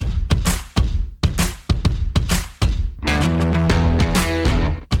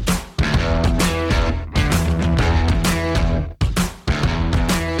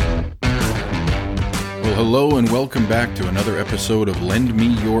Hello and welcome back to another episode of Lend Me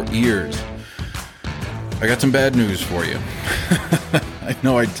Your Ears. I got some bad news for you. I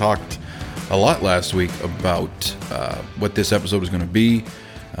know I talked a lot last week about what this episode was going to be,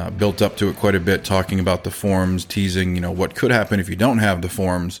 built up to it quite a bit, talking about the forms, teasing, what could happen if you don't have the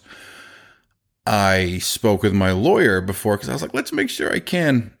forms. I spoke with my lawyer before because I was like, let's make sure I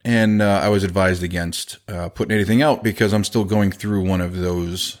can. And I was advised against putting anything out because I'm still going through one of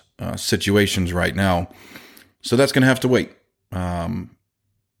those situations right now. So that's going to have to wait.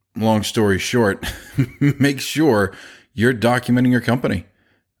 Long story short, make sure you're documenting your company.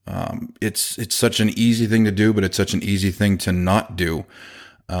 It's such an easy thing to do, but it's such an easy thing to not do.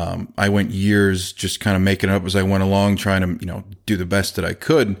 I went years just kind of making it up as I went along, trying to, do the best that I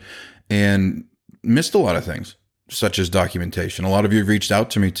could, and missed a lot of things, such as documentation. A lot of you have reached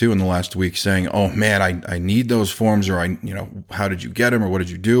out to me too in the last week saying, oh man, I need those forms, or how did you get them, or what did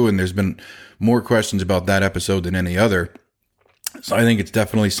you do? And there's been more questions about that episode than any other. So I think it's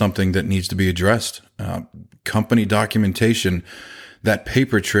definitely something that needs to be addressed. Company documentation, that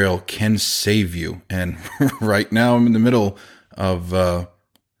paper trail can save you. And right now I'm in the middle of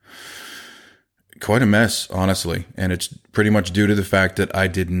quite a mess, honestly. And it's pretty much due to the fact that I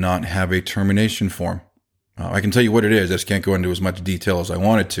did not have a termination form. I can tell you what it is. I just can't go into as much detail as I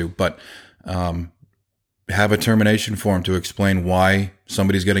wanted to, but have a termination form to explain why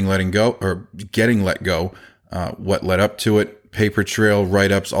somebody's getting let go, what led up to it, paper trail,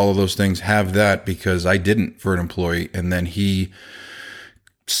 write-ups, all of those things. Have that, because I didn't for an employee. And then he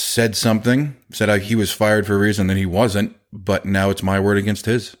said something, said he was fired for a reason that he wasn't, but now it's my word against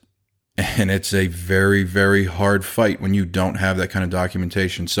his. And it's a very, very hard fight when you don't have that kind of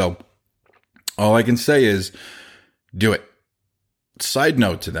documentation. So all I can say is do it. Side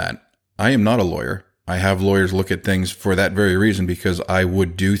note to that, I am not a lawyer. I have lawyers look at things for that very reason, because I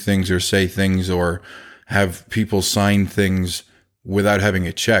would do things or say things or have people sign things without having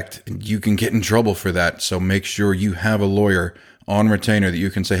it checked. And you can get in trouble for that. So make sure you have a lawyer on retainer that you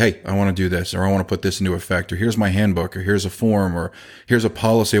can say, hey, I want to do this, or I want to put this into effect, or here's my handbook, or here's a form, or here's a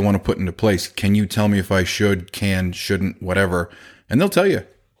policy I want to put into place. Can you tell me if I should, can, shouldn't, whatever? And they'll tell you.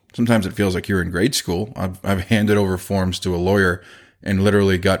 Sometimes it feels like you're in grade school. I've handed over forms to a lawyer and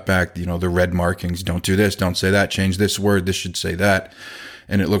literally got back, the red markings. Don't do this. Don't say that. Change this word. This should say that.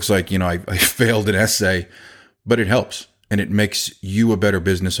 And it looks like, I failed an essay, but it helps. And it makes you a better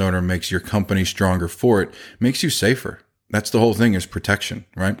business owner, makes your company stronger for it, makes you safer. That's the whole thing, is protection,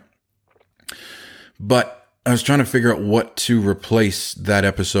 right? But I was trying to figure out what to replace that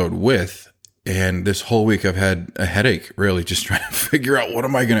episode with. And this whole week I've had a headache, really, just trying to figure out what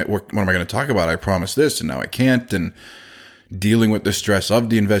am I going to talk about? I promised this and now I can't. And dealing with the stress of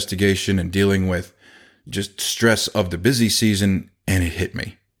the investigation and dealing with just stress of the busy season. And it hit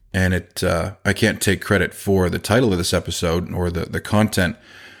me. And I can't take credit for the title of this episode or the content,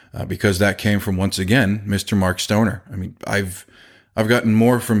 because that came from, once again, Mr. Mark Stoner. I mean, I've gotten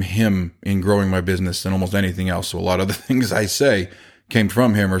more from him in growing my business than almost anything else. So a lot of the things I say came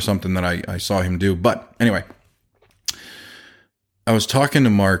from him or something that I saw him do. But anyway, I was talking to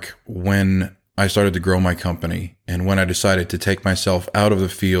Mark when I started to grow my company and when I decided to take myself out of the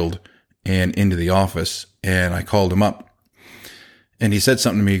field and into the office, and I called him up. And he said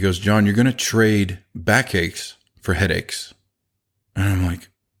something to me. He goes, John, you're going to trade backaches for headaches. And I'm like,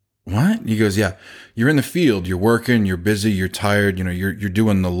 what? He goes, yeah, you're in the field, you're working, you're busy, you're tired, you're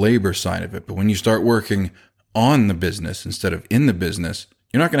doing the labor side of it. But when you start working on the business instead of in the business,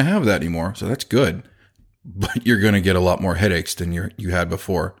 you're not going to have that anymore. So that's good. But you're going to get a lot more headaches than you had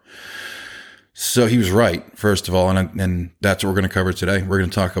before. So he was right, first of all. And that's what we're going to cover today. We're going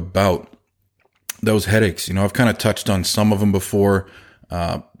to talk about those headaches. I've kind of touched on some of them before,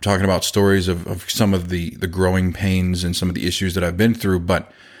 talking about stories of some of the growing pains and some of the issues that I've been through.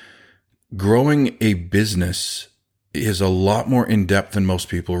 But growing a business is a lot more in-depth than most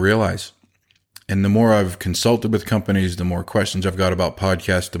people realize. And the more I've consulted with companies, the more questions I've got about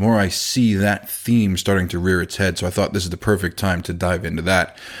podcasts, the more I see that theme starting to rear its head. So I thought this is the perfect time to dive into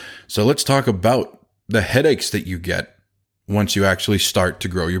that. So let's talk about the headaches that you get once you actually start to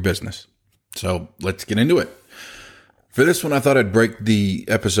grow your business. So let's get into it. For this one, I thought I'd break the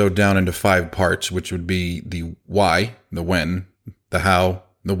episode down into 5 parts, which would be the why, the when, the how,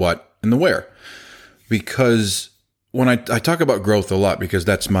 the what, and the where. Because when I talk about growth a lot, because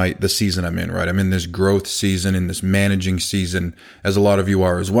that's the season I'm in, right? I'm in this growth season, in this managing season, as a lot of you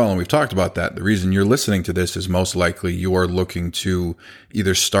are as well. And we've talked about that. The reason you're listening to this is most likely you are looking to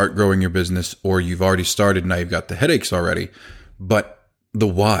either start growing your business, or you've already started and now you've got the headaches already. But the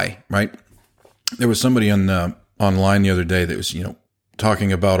why, right? There was somebody online the other day that was,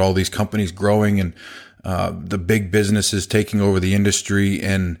 talking about all these companies growing and the big businesses taking over the industry.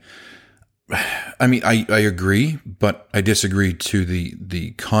 And I mean, I agree, but I disagree to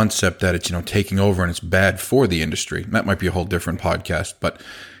the concept that it's, taking over and it's bad for the industry. That might be a whole different podcast, but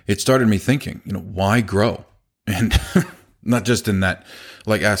it started me thinking, why grow? And not just in that,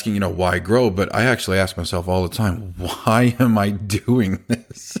 like asking, why grow, but I actually ask myself all the time, why am I doing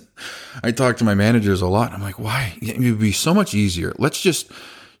this? I talk to my managers a lot. I'm like, why? It would be so much easier. Let's just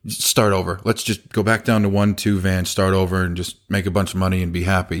start over. Let's just go back down to 1-2 van, start over and just make a bunch of money and be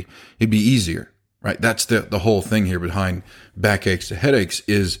happy. It'd be easier, right? That's the whole thing here behind backaches to headaches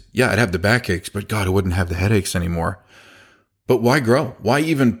is, yeah, I'd have the backaches, but God, I wouldn't have the headaches anymore. But why grow? Why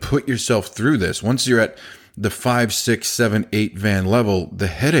even put yourself through this? Once you're at the 5, 6, 7, 8 van level, the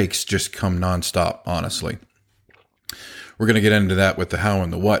headaches just come nonstop, honestly. We're going to get into that with the how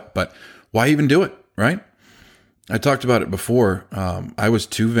and the what, but why even do it, right? I talked about it before. I was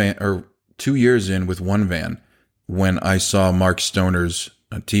 2 years in with 1 van when I saw Mark Stoner's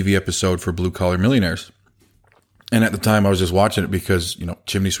TV episode for Blue Collar Millionaires. And at the time I was just watching it because,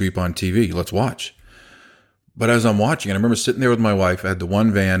 chimney sweep on TV, let's watch. But as I'm watching it, I remember sitting there with my wife. I had the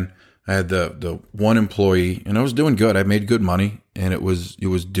 1 van, I had the 1 employee, and I was doing good. I made good money and it was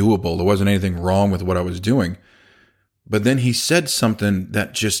doable. There wasn't anything wrong with what I was doing. But then he said something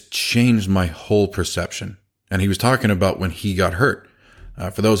that just changed my whole perception. And he was talking about when he got hurt.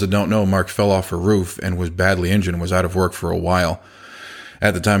 For those that don't know, Mark fell off a roof and was badly injured and was out of work for a while.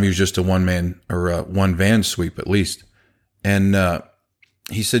 At the time, he was just a 1-man or a 1-van sweep at least. And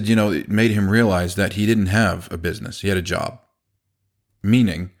he said, it made him realize that he didn't have a business. He had a job.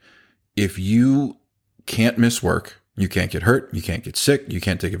 Meaning, if you can't miss work, you can't get hurt, you can't get sick, you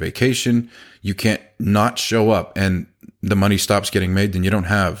can't take a vacation, you can't not show up and the money stops getting made, then you don't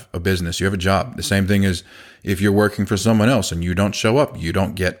have a business. You have a job. The same thing is if you're working for someone else and you don't show up, you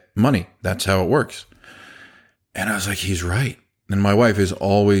don't get money. That's how it works. And I was like, he's right. And my wife she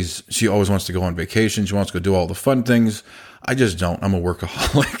always wants to go on vacation. She wants to go do all the fun things. I just don't. I'm a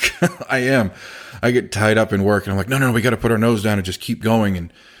workaholic. I am. I get tied up in work and I'm like, no, we got to put our nose down and just keep going.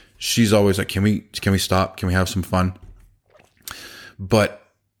 And she's always like, can we stop? Can we have some fun? But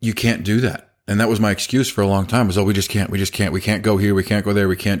you can't do that. And that was my excuse for a long time was, we can't go here. We can't go there.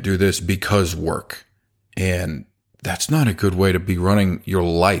 We can't do this because work. And that's not a good way to be running your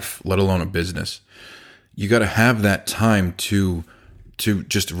life, let alone a business. You got to have that time to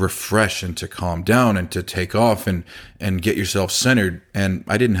just refresh and to calm down and to take off and get yourself centered. And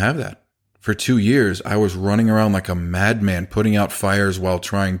I didn't have that. For 2 years, I was running around like a madman, putting out fires while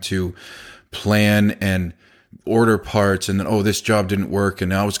trying to plan and order parts. And then, this job didn't work. And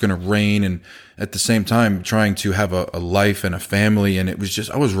now it's going to rain. And at the same time, trying to have a life and a family. And it was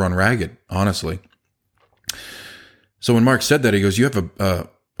just, I was run ragged, honestly. So when Mark said that, he goes, you have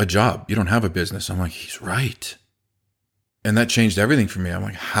a job. You don't have a business. I'm like, he's right. And that changed everything for me. I'm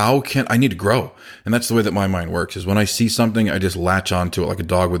like, I need to grow. And that's the way that my mind works is when I see something, I just latch onto it like a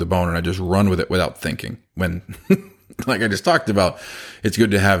dog with a bone and I just run with it without thinking. When, like I just talked about, it's good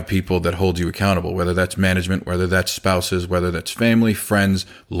to have people that hold you accountable, whether that's management, whether that's spouses, whether that's family, friends,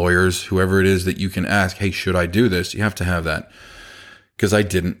 lawyers, whoever it is that you can ask, hey, should I do this? You have to have that. Because I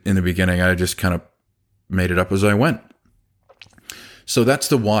didn't in the beginning. I just kind of made it up as I went. So that's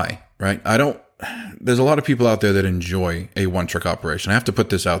the why, right? There's a lot of people out there that enjoy a 1-truck operation. I have to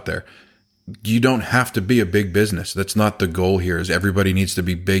put this out there. You don't have to be a big business. That's not the goal here is everybody needs to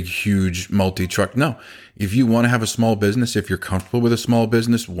be big, huge, multi-truck. No, if you want to have a small business, if you're comfortable with a small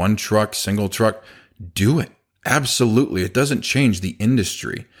business, 1 truck, single truck, do it. Absolutely. It doesn't change the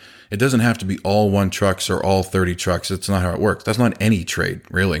industry. It doesn't have to be all 1 trucks or all 30 trucks. That's not how it works. That's not any trade,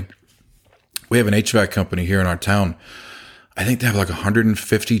 really. We have an HVAC company here in our town. I think they have like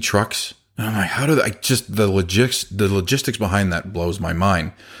 150 trucks. And I'm like, how do they, the logistics behind that blows my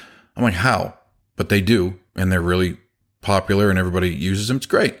mind. I'm like, how? But they do. And they're really popular and everybody uses them. It's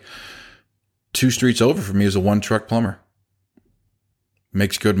great. 2 streets over from me is a 1-truck plumber.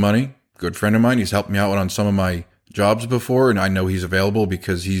 Makes good money. Good friend of mine. He's helped me out on some of my jobs before. And I know he's available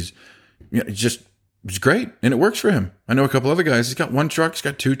because he's great. And it works for him. I know a couple other guys. He's got 1 truck. He's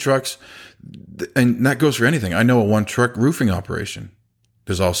got 2 trucks. And that goes for anything. I know a 1-truck roofing operation.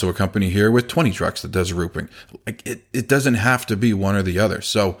 There's also a company here with 20 trucks that does roofing. Like it doesn't have to be one or the other.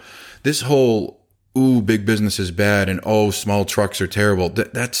 So this whole, big business is bad and small trucks are terrible.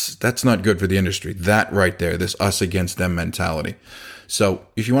 That's not good for the industry. That right there, this us against them mentality. So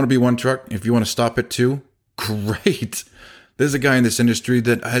if you want to be 1 truck, if you want to stop at 2, great. There's a guy in this industry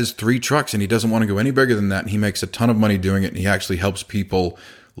that has 3 trucks and he doesn't want to go any bigger than that. And he makes a ton of money doing it. And he actually helps people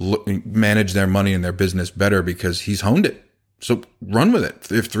manage their money and their business better because he's honed it. So run with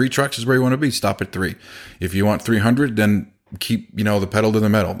it. If 3 trucks is where you want to be, stop at 3. If you want 300, then keep, the pedal to the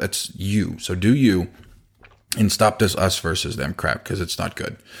metal. That's you. So do you, and stop this us versus them crap, because it's not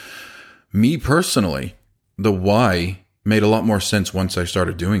good. Me personally, the why made a lot more sense once I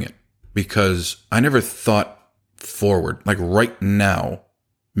started doing it, because I never thought forward. Like right now,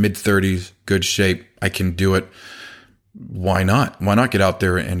 mid-30s, good shape, I can do it. Why not? Why not get out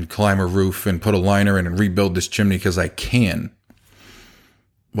there and climb a roof and put a liner in and rebuild this chimney because I can?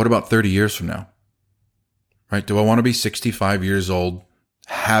 What about 30 years from now? Right? Do I want to be 65 years old,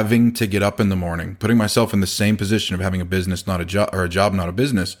 having to get up in the morning, putting myself in the same position of having a business, not a job, or a job, not a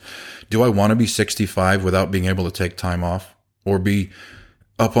business? Do I want to be 65 without being able to take time off, or be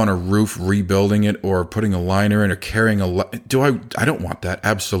up on a roof rebuilding it, or putting a liner in, or carrying I don't want that.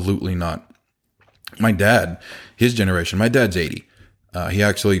 Absolutely not. My dad, his generation, my dad's 80. He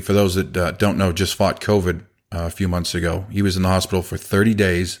actually, for those that don't know, just fought COVID a few months ago. He was in the hospital for 30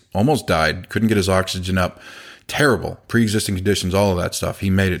 days, almost died, couldn't get his oxygen up. Terrible, pre-existing conditions, all of that stuff. He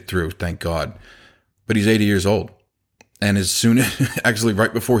made it through, thank God. But he's 80 years old. And as soon as, actually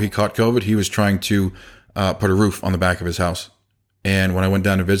right before he caught COVID, he was trying to put a roof on the back of his house. And when I went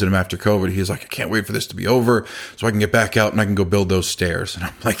down to visit him after COVID, he was like, I can't wait for this to be over so I can get back out and I can go build those stairs. And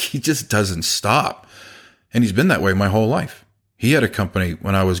I'm like, he just doesn't stop. And he's been that way my whole life. He had a company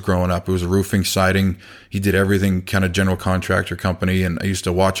when I was growing up. It was a roofing, siding. He did everything, kind of general contractor company. And I used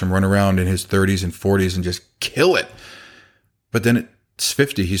to watch him run around in his 30s and 40s and just kill it. But then it's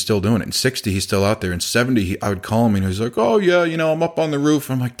 50, he's still doing it. And 60, he's still out there. And 70, I would call him and he's like, oh yeah, I'm up on the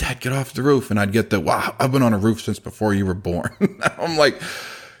roof. I'm like, Dad, get off the roof. And I'd get wow, I've been on a roof since before you were born. I'm like,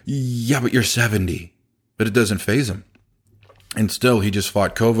 yeah, but you're 70. But it doesn't faze him. And still, he just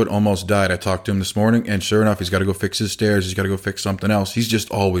fought COVID, almost died. I talked to him this morning, and sure enough, he's got to go fix his stairs. He's got to go fix something else. He's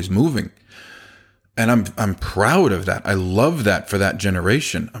just always moving. And I'm proud of that. I love that for that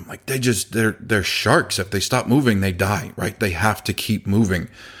generation. I'm like, they're sharks. If they stop moving, they die, right? They have to keep moving.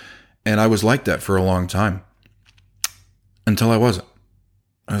 And I was like that for a long time until I wasn't.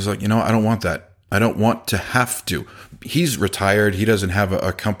 I was like, I don't want that. I don't want to have to. He's retired. He doesn't have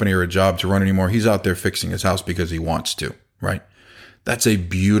a company or a job to run anymore. He's out there fixing his house because he wants to. Right? That's a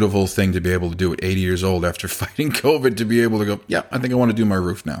beautiful thing to be able to do at 80 years old after fighting COVID, to be able to go, yeah, I think I want to do my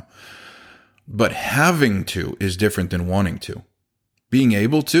roof now. But having to is different than wanting to. Being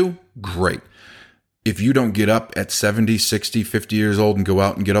able to, great. If you don't get up at 70, 60, 50 years old and go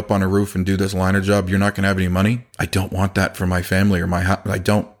out and get up on a roof and do this liner job, you're not going to have any money. I don't want that for my family or my house. I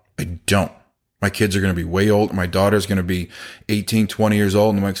don't. My kids are going to be way old. My daughter's going to be 18, 20 years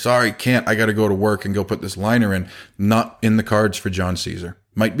old. And I'm like, sorry, can't. I got to go to work and go put this liner in. Not in the cards for John Caesar.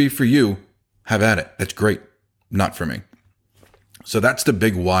 Might be for you. Have at it. That's great. Not for me. So that's the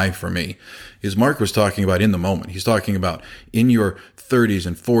big why for me, is Mark was talking about in the moment. He's talking about in your 30s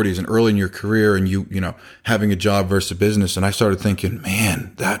and 40s and early in your career, and you having a job versus a business. And I started thinking,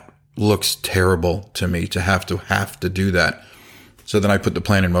 man, that looks terrible to me to have to do that. So then I put the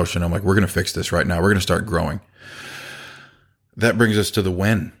plan in motion. I'm like, we're going to fix this right now. We're going to start growing. That brings us to the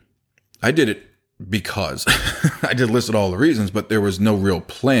when. I did it because I did list all the reasons, but there was no real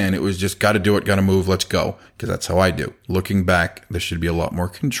plan. It was just got to do it, got to move, let's go. Because that's how I do. Looking back, there should be a lot more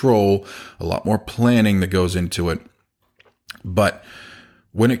control, a lot more planning that goes into it. But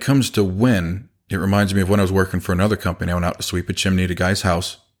when it comes to when, it reminds me of when I was working for another company. I went out to sweep a chimney at a guy's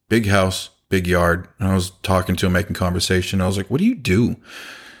house, big yard. And I was talking to him, making conversation. I was like, what do you do?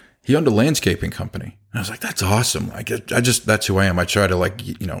 He owned a landscaping company. And I was like, that's awesome. Like, that's who I am. I try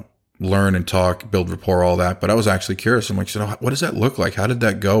to learn and talk, build rapport, all that. But I was actually curious. I'm like, so what does that look like? How did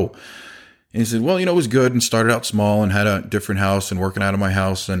that go? And he said, well, it was good, and started out small and had a different house and working out of my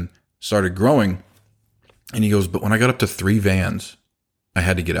house and started growing. And he goes, but when I got up to 3 vans, I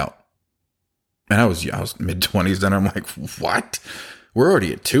had to get out. And I was mid 20s then. I'm like, what? We're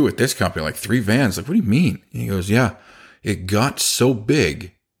already at 2 at this company, like 3 vans. Like, what do you mean? And he goes, yeah, it got so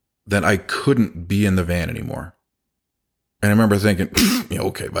big that I couldn't be in the van anymore. And I remember thinking,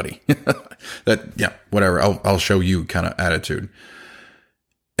 okay, buddy, whatever. I'll show you kind of attitude.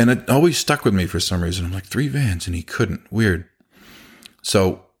 And it always stuck with me for some reason. I'm like, 3 vans, and he couldn't. Weird.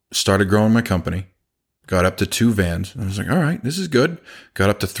 So started growing my company. Got up to 2 vans. I was like, all right, this is good. Got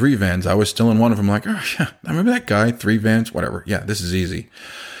up to 3 vans. I was still in one of them. Like, oh yeah, I remember that guy, 3 vans, whatever. Yeah, this is easy.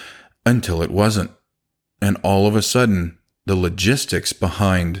 Until it wasn't. And all of a sudden, the logistics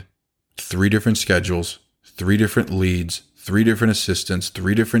behind 3 different schedules, 3 different leads, 3 different assistants,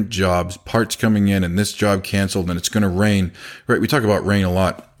 3 different jobs, parts coming in, and this job canceled, and it's going to rain. Right? We talk about rain a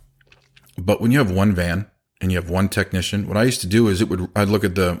lot. But when you have 1 van and you have 1 technician, what I used to do is I'd look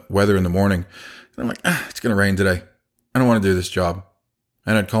at the weather in the morning. I'm like, it's going to rain today. I don't want to do this job.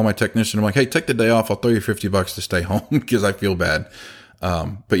 And I'd call my technician. I'm like, hey, take the day off. I'll throw you $50 to stay home because I feel bad.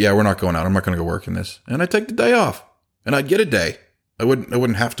 But yeah, we're not going out. I'm not going to go work in this. And I'd take the day off and I'd get a day. I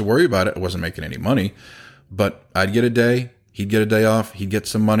wouldn't have to worry about it. I wasn't making any money, but I'd get a day. He'd get a day off. He'd get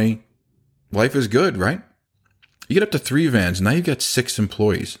some money. Life is good, right? You get up to 3 vans. Now you've got 6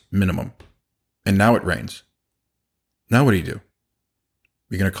 employees minimum. And now it rains. Now what do?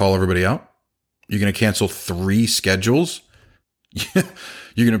 You're going to call everybody out? You're going to cancel 3 schedules?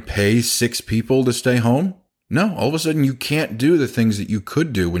 You're going to pay 6 people to stay home? No, all of a sudden you can't do the things that you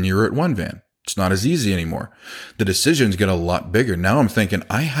could do when you were at 1 van. It's not as easy anymore. The decisions get a lot bigger. Now I'm thinking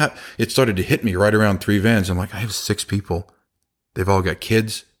it started to hit me right around 3 vans. I'm like, I have 6 people. They've all got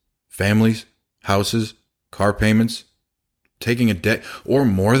kids, families, houses, car payments, taking a day or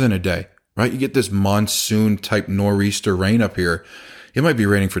more than a day, right? You get this monsoon type nor'easter rain up here. It might be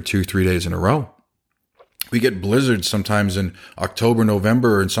raining for 2-3 days in a row. We get blizzards sometimes in October,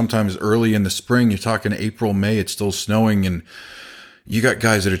 November, and sometimes early in the spring. You're talking April, May, it's still snowing, and you got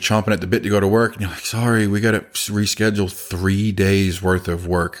guys that are chomping at the bit to go to work, and you're like, sorry, we got to reschedule 3 days worth of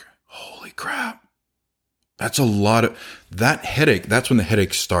work. Holy crap. That's a lot of that headache. That's when the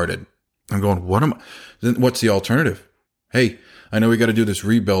headache started. I'm going, what's the alternative? Hey, I know we got to do this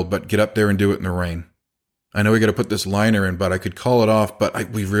rebuild, but get up there and do it in the rain. I know we got to put this liner in, but I could call it off, but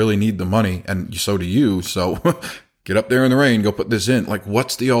we really need the money, and so do you. So get up there in the rain, go put this in. Like,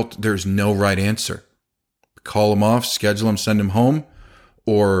 what's there's no right answer. Call them off, schedule them, send them home,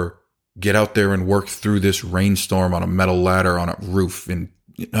 or get out there and work through this rainstorm on a metal ladder on a roof. And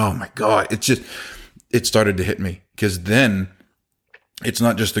oh my God, it started to hit me, because then it's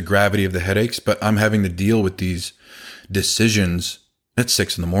not just the gravity of the headaches, but I'm having to deal with these decisions at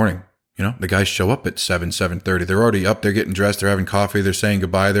 6 a.m. You know, the guys show up at 7:30. They're already up. They're getting dressed. They're having coffee. They're saying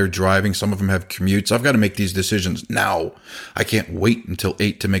goodbye. They're driving. Some of them have commutes. I've got to make these decisions now. I can't wait until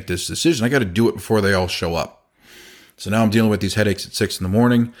 8 to make this decision. I got to do it before they all show up. So now I'm dealing with these headaches at 6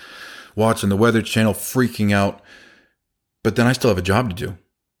 a.m, watching the Weather Channel, freaking out. But then I still have a job to do.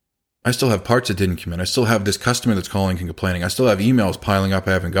 I still have parts that didn't come in. I still have this customer that's calling and complaining. I still have emails piling up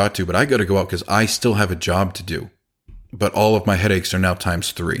I haven't got to, but I got to go out because I still have a job to do. But all of my headaches are now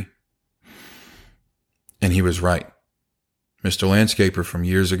times 3. And he was right. Mr. Landscaper from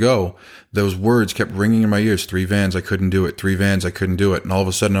years ago, those words kept ringing in my ears. 3 vans, I couldn't do it. 3 vans, I couldn't do it. And all of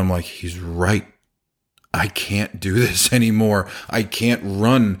a sudden I'm like, he's right. I can't do this anymore. I can't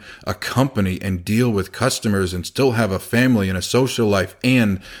run a company and deal with customers and still have a family and a social life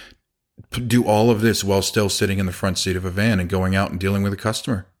and do all of this while still sitting in the front seat of a van and going out and dealing with a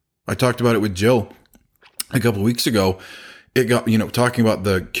customer. I talked about it with Jill a couple of weeks ago. It got, talking about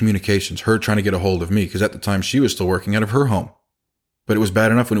the communications, her trying to get a hold of me, because at the time she was still working out of her home. But it was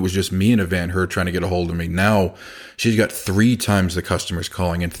bad enough when it was just me in a van, her trying to get a hold of me. Now she's got 3 times the customers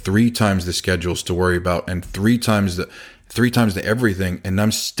calling and 3 times the schedules to worry about and 3 times the everything. And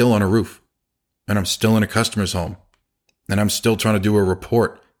I'm still on a roof and I'm still in a customer's home and I'm still trying to do a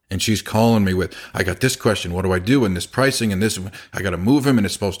report. And she's calling me with, I got this question. What do I do? And this pricing and this, I got to move him and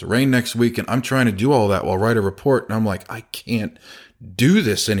it's supposed to rain next week. And I'm trying to do all that while write a report. And I'm like, I can't do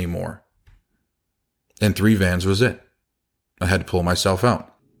this anymore. And 3 vans was it. I had to pull myself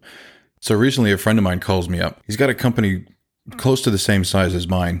out. So recently a friend of mine calls me up. He's got a company close to the same size as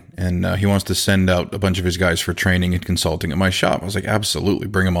mine. And he wants to send out a bunch of his guys for training and consulting at my shop. I was like, absolutely,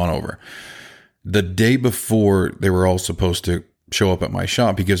 bring them on over. The day before they were all supposed to show up at my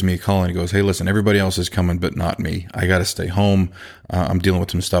shop, he gives me a call and he goes, hey, listen, everybody else is coming, but not me. I got to stay home. I'm dealing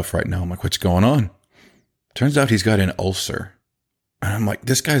with some stuff right now. I'm like, what's going on? Turns out he's got an ulcer. And I'm like,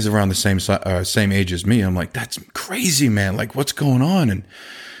 this guy's around the same age as me. I'm like, that's crazy, man. Like, what's going on? And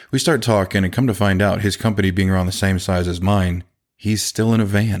we start talking and come to find out his company being around the same size as mine, he's still in a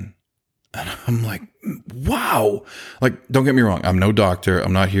van. And I'm like, wow. Like, don't get me wrong. I'm no doctor.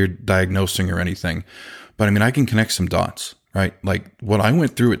 I'm not here diagnosing or anything, but I mean, I can connect some dots. Right? Like what I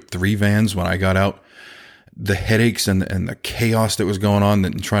went through at 3 vans when I got out, the headaches and the chaos that was going on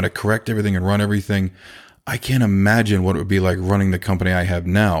and trying to correct everything and run everything. I can't imagine what it would be like running the company I have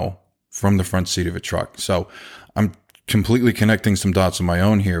now from the front seat of a truck. So I'm completely connecting some dots of my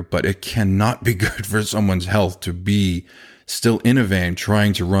own here, but it cannot be good for someone's health to be still in a van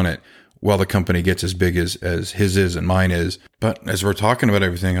trying to run it while the company gets as big as his is and mine is. But as we're talking about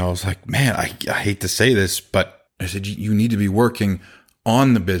everything, I was like, man, I hate to say this, but I said, you need to be working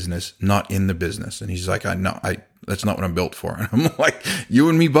on the business, not in the business. And he's like, that's not what I'm built for. And I'm like, you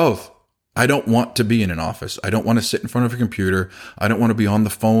and me both. I don't want to be in an office. I don't want to sit in front of a computer. I don't want to be on the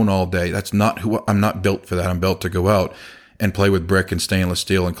phone all day. That's not I'm not built for that. I'm built to go out and play with brick and stainless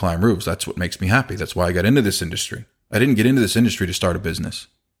steel and climb roofs. That's what makes me happy. That's why I got into this industry. I didn't get into this industry to start a business.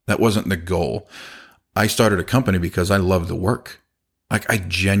 That wasn't the goal. I started a company because I love the work. Like, I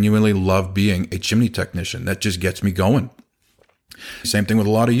genuinely love being a chimney technician. That just gets me going. Same thing with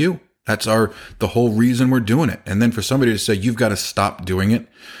a lot of you. That's the whole reason we're doing it. And then for somebody to say, you've got to stop doing it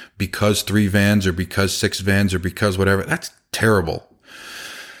because 3 vans or because 6 vans or because whatever, that's terrible.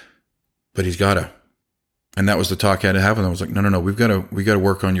 But he's got to. And that was the talk I had to have with him. I was like, no, we got to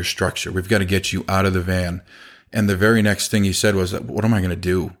work on your structure. We've got to get you out of the van. And the very next thing he said was, what am I going to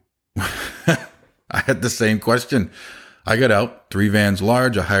do? I had the same question. I got out, 3 vans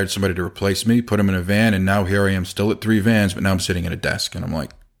large. I hired somebody to replace me, put him in a van. And now here I am still at 3 vans, but now I'm sitting at a desk. And I'm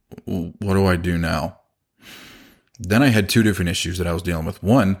like, what do I do now? Then I had 2 different issues that I was dealing with.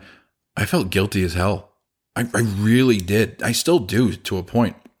 One, I felt guilty as hell. I really did. I still do to a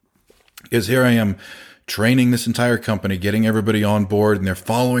point. Because here I am training this entire company, getting everybody on board, and they're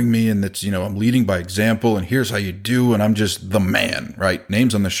following me, and that's, I'm leading by example, and here's how you do, and I'm just the man, right?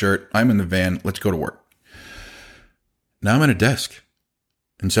 Name's on the shirt. I'm in the van. Let's go to work. Now I'm at a desk.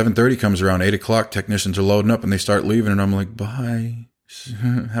 And 7:30 comes around, 8 o'clock, technicians are loading up, and they start leaving, and I'm like, bye.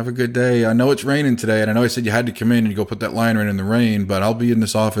 Have a good day. I know it's raining today, and I know I said you had to come in and you go put that liner in the rain, but I'll be in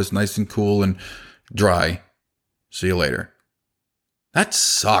this office nice and cool and dry. See you later. That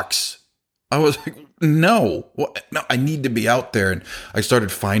sucks. I was like, no, I need to be out there. And I started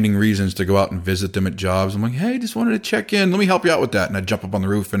finding reasons to go out and visit them at jobs. I'm like, hey, just wanted to check in. Let me help you out with that. And I'd jump up on the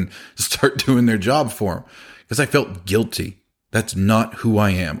roof and start doing their job for them because I felt guilty. That's not who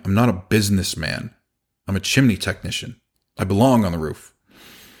I am. I'm not a businessman. I'm a chimney technician. I belong on the roof.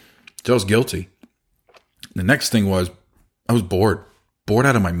 So I was guilty. The next thing was I was bored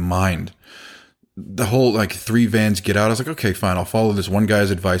out of my mind. The whole 3 vans get out. I was like, okay, fine. I'll follow this one guy's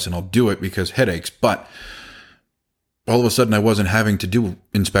advice and I'll do it because headaches. But all of a sudden I wasn't having to do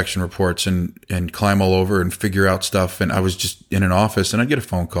inspection reports and climb all over and figure out stuff. And I was just in an office and I'd get a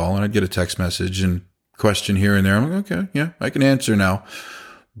phone call and I'd get a text message and question here and there. I'm like, okay, yeah, I can answer now.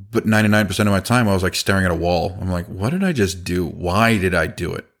 But 99% of my time I was like staring at a wall. I'm like, what did I just do? Why did I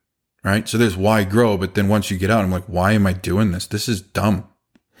do it? Right? So there's why grow. But then once you get out, I'm like, why am I doing this? This is dumb.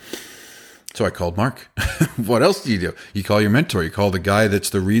 So I called Mark. What else do? You call your mentor. You call the guy that's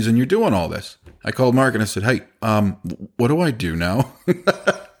the reason you're doing all this. I called Mark and I said, hey, what do I do now?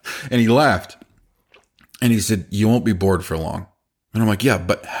 And he laughed. And he said, you won't be bored for long. And I'm like, yeah,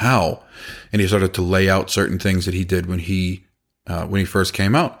 but how? And he started to lay out certain things that he did when he first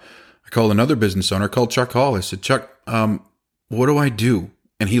came out. I called another business owner, called Chuck Hall. I said, Chuck, what do I do?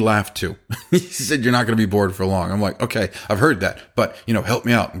 And he laughed too. He said, you're not going to be bored for long. I'm like, okay, I've heard that, but help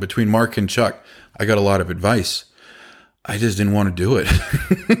me out. And between Mark and Chuck, I got a lot of advice. I just didn't want to do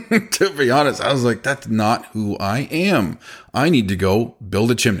it. To be honest, I was like, that's not who I am. I need to go build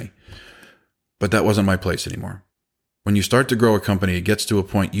a chimney. But that wasn't my place anymore. When you start to grow a company, it gets to a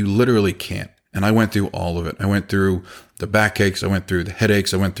point you literally can't. And I went through all of it. I went through the backaches. I went through the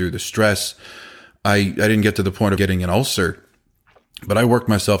headaches. I went through the stress. I didn't get to the point of getting an ulcer. But I worked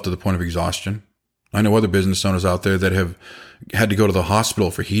myself to the point of exhaustion. I know other business owners out there that have had to go to the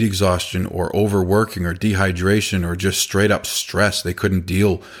hospital for heat exhaustion or overworking or dehydration or just straight up stress. They couldn't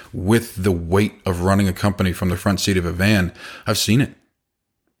deal with the weight of running a company from the front seat of a van. I've seen it.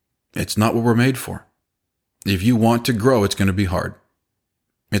 It's not what we're made for. If you want to grow, it's going to be hard.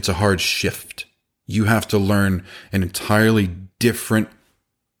 It's a hard shift. You have to learn an entirely different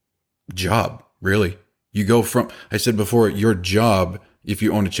job, really. You go from, I said before, your job, if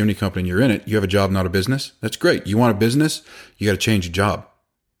you own a chimney company and you're in it, you have a job, not a business. That's great. You want a business, you got to change your job.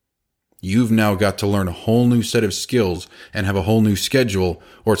 You've now got to learn a whole new set of skills and have a whole new schedule,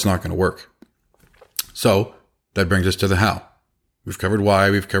 or it's not going to work. So that brings us to the how. We've covered why,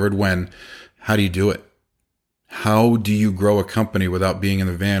 we've covered when. How do you do it? How do you grow a company without being in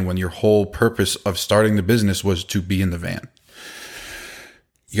the van when your whole purpose of starting the business was to be in the van?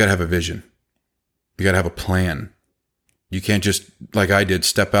 You got to have a vision. You got to have a plan. You can't just, like I did,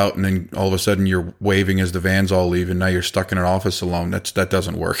 step out and then all of a sudden you're waving as the vans all leave and now you're stuck in an office alone. That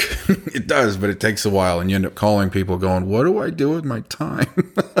doesn't work. It does, but it takes a while and you end up calling people going, what do I do with my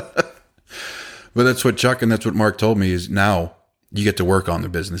time? But that's what Chuck and that's what Mark told me is now you get to work on the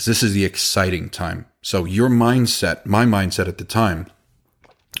business. This is the exciting time. So your mindset, my mindset at the time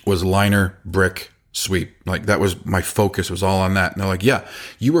was liner, brick, sweep. Like that was my focus, was all on that. And they're like, yeah,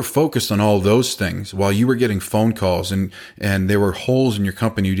 you were focused on all those things while you were getting phone calls and there were holes in your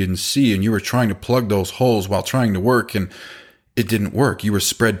company you didn't see. And you were trying to plug those holes while trying to work and it didn't work. You were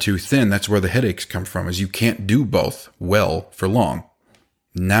spread too thin. That's where the headaches come from, is you can't do both well for long.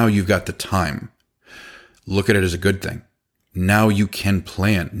 Now you've got the time. Look at it as a good thing. Now you can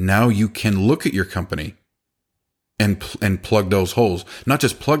plan. Now you can look at your company and plug those holes. Not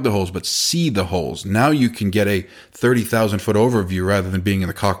just plug the holes, but see the holes. Now you can get a 30,000 foot overview rather than being in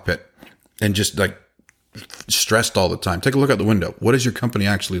the cockpit and just like stressed all the time. Take a look out the window. What does your company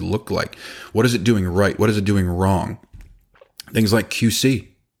actually look like? What is it doing right? What is it doing wrong? Things like QC.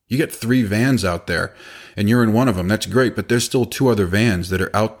 You get 3 vans out there and you're in one of them. That's great. But there's still 2 other vans that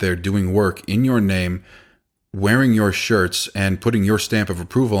are out there doing work in your name, wearing your shirts and putting your stamp of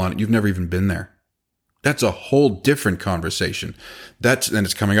approval on it. You've never even been there. That's a whole different conversation. And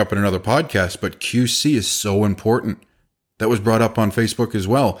it's coming up in another podcast, but QC is so important. That was brought up on Facebook as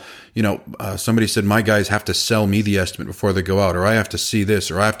well. Somebody said, my guys have to sell me the estimate before they go out, or I have to see this,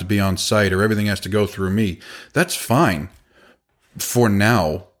 or I have to be on site, or everything has to go through me. That's fine for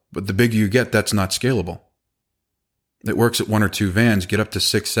now, but the bigger you get, that's not scalable. It works at 1 or 2 vans, get up to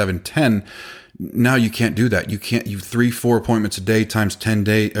 6, 7, 10. Now you can't do that. You 3-4 appointments a day times 10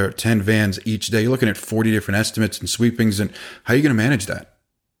 vans each day. You're looking at 40 different estimates and sweepings. And how are you going to manage that?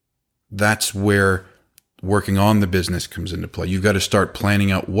 That's where working on the business comes into play. You've got to start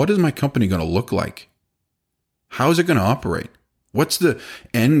planning out, what is my company going to look like? How is it going to operate? What's the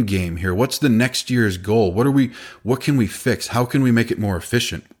end game here? What's the next year's goal? What can we fix? How can we make it more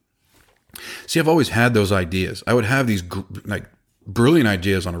efficient? See, I've always had those ideas. I would have these brilliant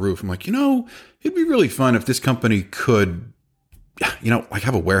ideas on a roof. I'm like, it'd be really fun if this company could, like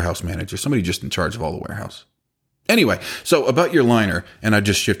have a warehouse manager, somebody just in charge of all the warehouse. Anyway, so about your liner, and I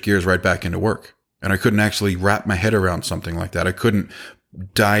just shift gears right back into work. And I couldn't actually wrap my head around something like that. I couldn't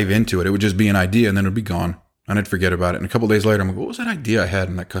dive into it. It would just be an idea and then it would be gone. And I'd forget about it. And a couple of days later, I'm like, what was that idea I had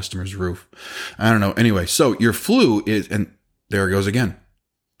on that customer's roof? I don't know. Anyway, so your flu is, and there it goes again.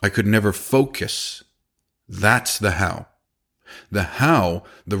 I could never focus. That's the how. The how,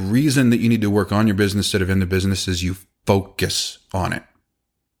 the reason that you need to work on your business instead of in the business is you focus on it.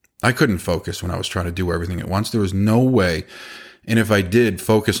 I couldn't focus when I was trying to do everything at once. There was no way. And if I did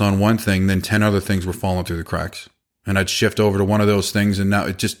focus on one thing, then 10 other things were falling through the cracks. And I'd shift over to one of those things. And now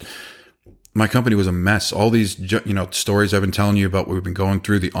my company was a mess. All these, stories I've been telling you about what we've been going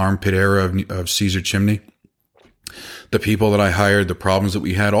through, the armpit era of Caesar Chimney, the people that I hired, the problems that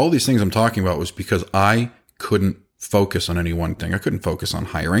we had, all these things I'm talking about was because I couldn't focus on any one thing. I couldn't focus on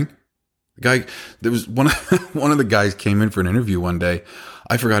hiring. There was one of the guys came in for an interview one day.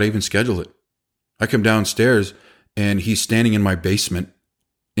 I forgot I even scheduled it. I come downstairs and he's standing in my basement.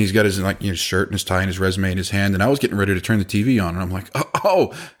 And he's got his shirt and his tie and his resume in his hand. And I was getting ready to turn the TV on. And I'm like,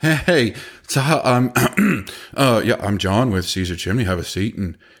 hey, yeah, I'm John with Caesar Chimney. Have a seat.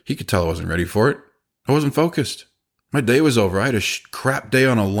 And he could tell I wasn't ready for it. I wasn't focused. My day was over. I had a crap day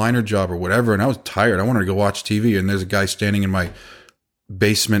on a liner job or whatever, and I was tired. I wanted to go watch TV, and there's a guy standing in my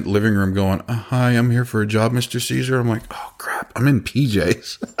basement living room going, hi, I'm here for a job, Mr. Caesar. I'm like, oh, crap, I'm in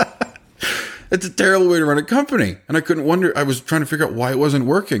PJs. It's a terrible way to run a company. And I was trying to figure out why it wasn't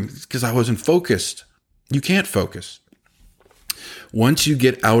working. It's because I wasn't focused. You can't focus. Once you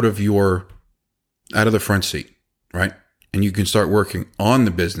get out of the front seat, right? And you can start working on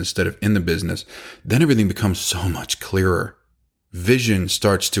the business instead of in the business, then everything becomes so much clearer. Vision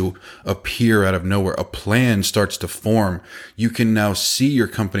starts to appear out of nowhere. A plan starts to form. You can now see your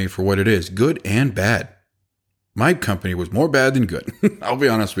company for what it is, good and bad. My company was more bad than good. I'll be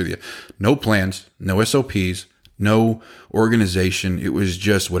honest with you. No plans, no SOPs, no organization. It was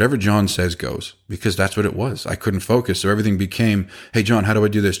just whatever John says goes, because that's what it was. I couldn't focus. So everything became, hey, John, how do I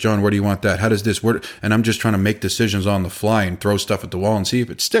do this? John, where do you want that? How does this work? And I'm just trying to make decisions on the fly and throw stuff at the wall and see if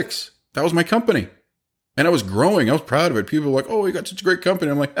it sticks. That was my company. And I was growing. I was proud of it. People were like, oh, you got such a great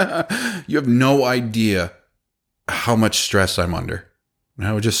company. I'm like, you have no idea how much stress I'm under. And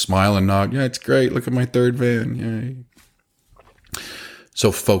I would just smile and nod. Yeah, it's great. Look at my 3rd van. Yay.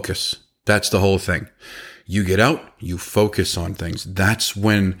 So focus. That's the whole thing. You get out, you focus on things. That's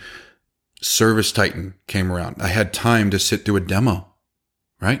when Service Titan came around. I had time to sit through a demo,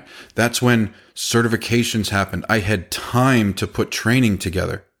 right? That's when certifications happened. I had time to put training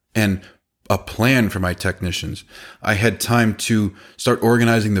together and a plan for my technicians. I had time to start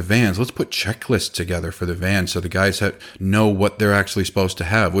organizing the vans. Let's put checklists together for the vans so the guys know what they're actually supposed to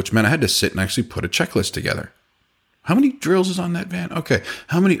have, which meant I had to sit and actually put a checklist together. How many drills is on that van? Okay.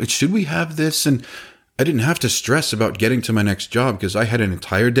 How many, should we have this? And I didn't have to stress about getting to my next job because I had an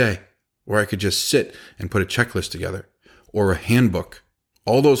entire day where I could just sit and put a checklist together or a handbook.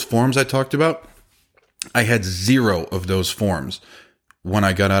 All those forms I talked about, I had 0 of those forms when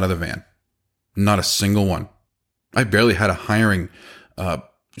I got out of the van. Not a single one. I barely had a hiring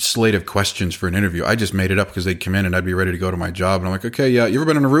slate of questions for an interview. I just made it up because they'd come in and I'd be ready to go to my job. And I'm like, okay, yeah, you ever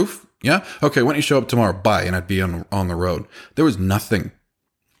been on a roof? Yeah? Okay, why don't you show up tomorrow? Bye. And I'd be on the road. There was nothing.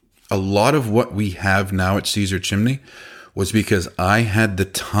 A lot of what we have now at Caesar Chimney was because I had the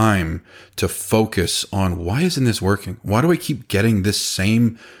time to focus on, why isn't this working? Why do I keep getting this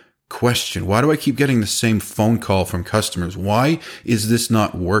same question? Why do I keep getting the same phone call from customers? Why is this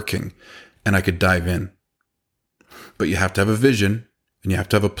not working? And I could dive in. But you have to have a vision, and you have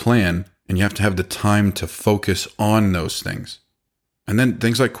to have a plan, and you have to have the time to focus on those things. And then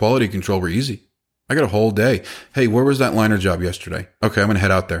things like quality control were easy. I got a whole day. Hey, where was that liner job yesterday? Okay, I'm going to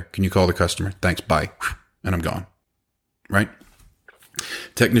head out there. Can you call the customer? Thanks, bye. And I'm gone. Right?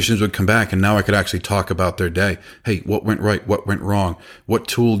 Technicians would come back, and now I could actually talk about their day. Hey, what went right? What went wrong? What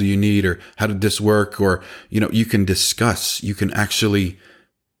tool do you need? Or how did this work? Or, you can discuss. You can actually,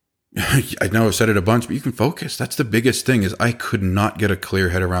 I know I've said it a bunch, but you can focus. That's the biggest thing, is I could not get a clear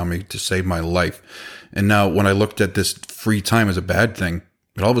head around me to save my life. And now when I looked at this free time as a bad thing,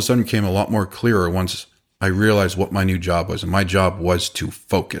 it all of a sudden became a lot more clearer once I realized what my new job was. And my job was to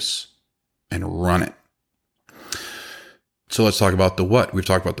focus and run it. So let's talk about the what. We've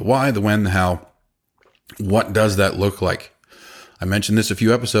talked about the why, the when, the how. What does that look like? I mentioned this a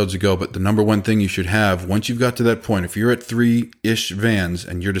few episodes ago, but the number one thing you should have once you've got to that point, if you're at 3-ish vans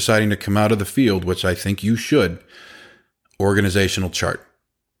and you're deciding to come out of the field, which I think you should, organizational chart.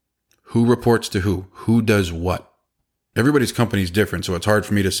 Who reports to who? Who does what? Everybody's company is different, so it's hard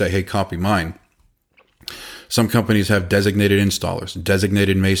for me to say, hey, copy mine. Some companies have designated installers,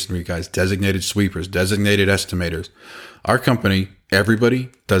 designated masonry guys, designated sweepers, designated estimators. Our company, everybody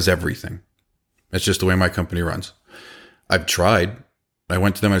does everything. That's just the way my company runs. I've tried. I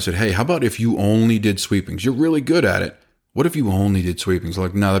went to them and I said, hey, how about if you only did sweepings? You're really good at it. What if you only did sweepings? They're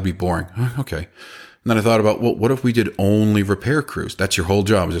like, no, that'd be boring. Okay. And then I thought about, well, what if we did only repair crews? That's your whole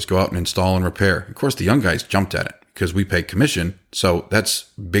job, is just go out and install and repair. Of course, the young guys jumped at it because we pay commission. So that's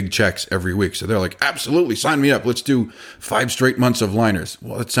big checks every week. So they're like, absolutely, sign me up. Let's do 5 straight months of liners.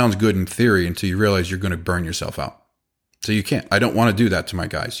 Well, that sounds good in theory until you realize you're going to burn yourself out. So you can't. I don't want to do that to my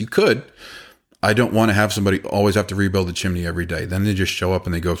guys. You could. I don't want to have somebody always have to rebuild the chimney every day. Then they just show up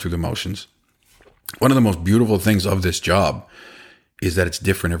and they go through the motions. One of the most beautiful things of this job is that it's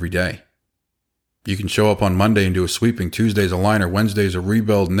different every day. You can show up on Monday and do a sweeping. Tuesday's a liner. Wednesday's a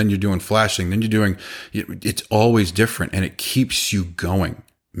rebuild. And then you're doing flashing. Then you're doing, it's always different, and it keeps you going.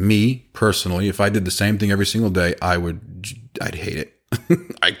 Me personally, if I did the same thing every single day, I'd hate it.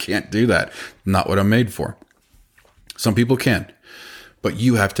 I can't do that. Not what I'm made for. Some people can, but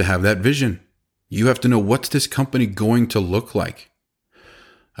you have to have that vision. You have to know, what's this company going to look like?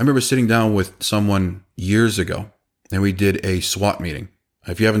 I remember sitting down with someone years ago, and we did a SWOT meeting.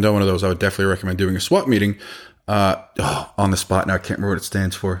 If you haven't done one of those, I would definitely recommend doing a SWOT meeting. On the spot now, I can't remember what it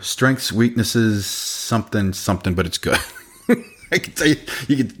stands for. Strengths, weaknesses, something, but it's good. I can tell you,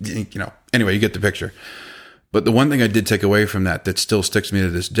 anyway, you get the picture. But the one thing I did take away from that still sticks me to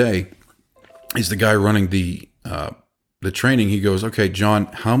this day is the guy running the training. He goes, okay, John,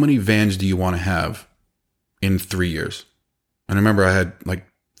 how many vans do you want to have in 3 years? And I remember I had like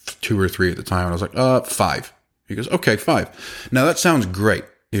 2 or 3 at the time. And I was like, 5. He goes, okay, 5. Now that sounds great.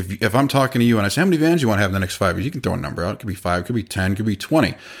 If I'm talking to you and I say, how many vans do you want to have in the next 5 years? You can throw a number out. It could be 5, it could be 10, it could be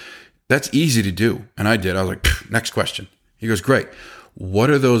 20. That's easy to do. And I did. I was like, next question. He goes, great. What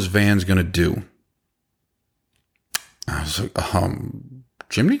are those vans going to do? I was like,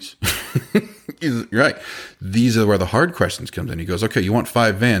 chimneys? He's right. These are where the hard questions comes in. He goes, okay, you want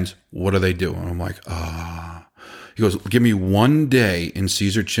 5 vans. What do they do? And I'm like, He goes, give me one day in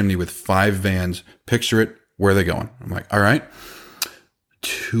Caesar Chimney with 5 vans. Picture it. Where are they going? I'm like, all right.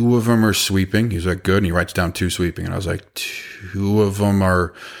 2 of them are sweeping. He's like, good. And he writes down 2 sweeping. And I was like, 2 of them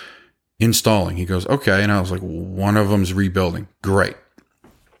are installing. He goes, okay. And I was like, 1 of them's rebuilding. Great.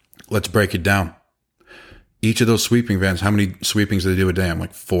 Let's break it down. Each of those sweeping vans, how many sweepings do they do a day? I'm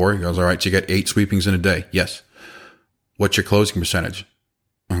like, 4. He goes, all right. So you get 8 sweepings in a day. Yes. What's your closing percentage?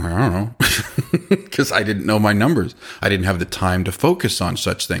 I'm like, I don't know. Because I didn't know my numbers. I didn't have the time to focus on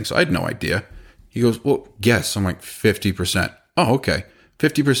such things. So I had no idea. He goes, well, guess. I'm like, 50%. Oh, okay.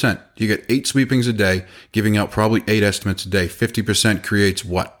 50%. You get 8 sweepings a day, giving out probably 8 estimates a day. 50% creates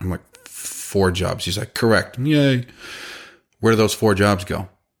what? I'm like, 4 jobs. He's like, correct. Yay. Where do those 4 jobs go?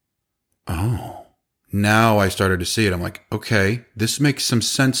 Oh, now I started to see it. I'm like, okay, this makes some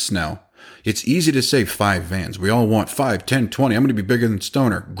sense now. It's easy to say 5 vans. We all want 5, 10, 20. I'm going to be bigger than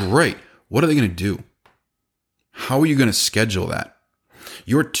Stoner. Great. What are they going to do? How are you going to schedule that?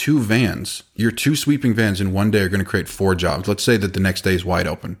 Your 2 vans, your 2 sweeping vans in one day are going to create 4 jobs. Let's say that the next day is wide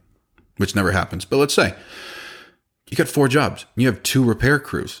open, which never happens. But let's say you got 4 jobs. You have 2 repair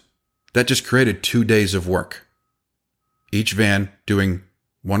crews. That just created 2 days of work. Each van doing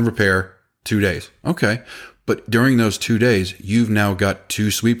 1 repair, 2 days. Okay. But during those 2 days, you've now got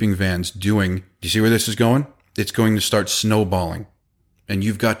 2 sweeping vans doing, do you see where this is going? It's going to start snowballing. And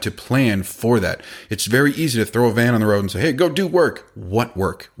you've got to plan for that. It's very easy to throw a van on the road and say, hey, go do work. What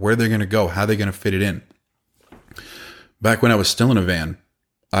work? Where are they going to go? How are they going to fit it in? Back when I was still in a van,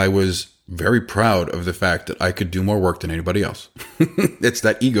 I was very proud of the fact that I could do more work than anybody else. It's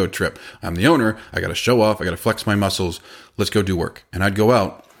that ego trip. I'm the owner. I got to show off. I got to flex my muscles. Let's go do work. And I'd go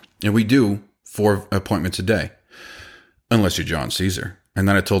out, and we do 4 appointments a day, unless you're John Caesar. And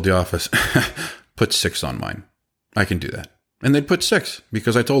then I told the office, put 6 on mine. I can do that. And they'd put 6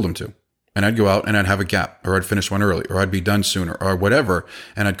 because I told them to. And I'd go out and I'd have a gap, or I'd finish one early, or I'd be done sooner, or whatever.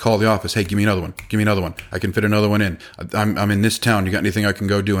 And I'd call the office, hey, give me another one. Give me another one. I can fit another one in. I'm in this town. You got anything I can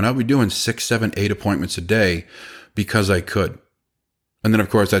go do? And I'd be doing 6, 7, 8 appointments a day because I could. And then, of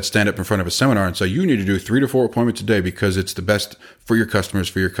course, I'd stand up in front of a seminar and say, you need to do 3 to 4 appointments a day because it's the best for your customers,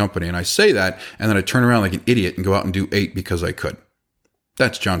 for your company. And I say that, and then I turn around like an idiot and go out and do 8 because I could.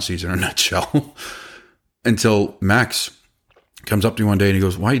 That's John Caesar in a nutshell. Until Max comes up to me one day and he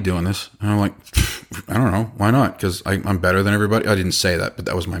goes, why are you doing this? And I'm like, I don't know. Why not? Because I'm better than everybody. I didn't say that, but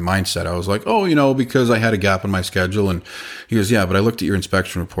that was my mindset. I was like, oh, because I had a gap in my schedule. And he goes, yeah, but I looked at your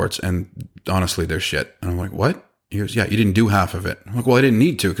inspection reports and honestly, they're shit. And I'm like, what? He goes, yeah, you didn't do half of it. I'm like, well, I didn't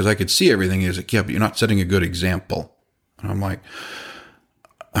need to because I could see everything. He was like, yeah, but you're not setting a good example. And I'm like,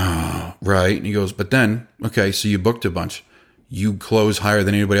 right. And he goes, but then, okay, so you booked a bunch. You close higher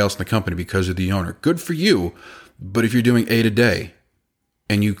than anybody else in the company because of the owner. Good for you. But if you're doing 8 a day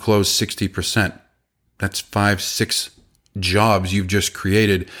and you close 60%, that's 5, 6 jobs you've just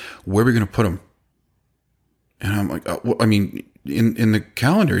created. Where are we going to put them? And I'm like, in the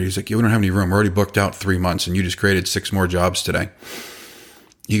calendar, he's like, yeah, we don't have any room. We're already booked out 3 months and you just created 6 more jobs today.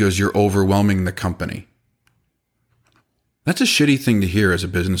 He goes, you're overwhelming the company. That's a shitty thing to hear as a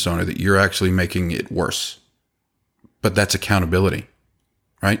business owner, that you're actually making it worse. But that's accountability,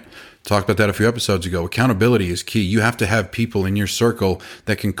 right? Talked about that a few episodes ago. Accountability is key. You have to have people in your circle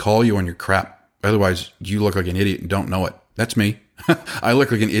that can call you on your crap. Otherwise, you look like an idiot and don't know it. That's me. I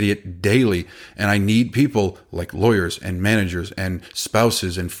look like an idiot daily, and I need people like lawyers and managers and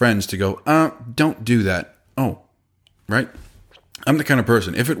spouses and friends to go, don't do that. Oh, right? I'm the kind of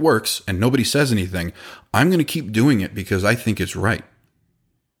person, if it works and nobody says anything, I'm going to keep doing it because I think it's right.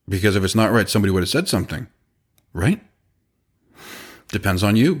 Because if it's not right, somebody would have said something, right? Depends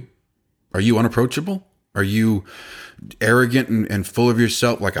on you. Are you unapproachable? Are you arrogant and full of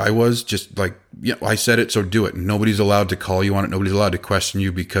yourself like I was? Just like, yeah, I said it, so do it. Nobody's allowed to call you on it. Nobody's allowed to question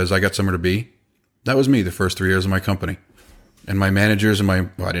you because I got somewhere to be. That was me the first 3 years of my company. And my managers and I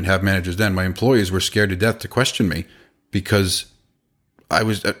didn't have managers then. My employees were scared to death to question me because I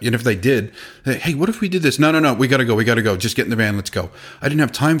was, and if they did, hey, what if we did this? No, we got to go. Just get in the van. Let's go. I didn't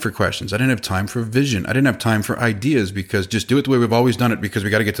have time for questions. I didn't have time for vision. I didn't have time for ideas because just do it the way we've always done it because we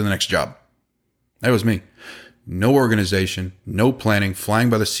got to get to the next job. That was me. No organization, no planning, flying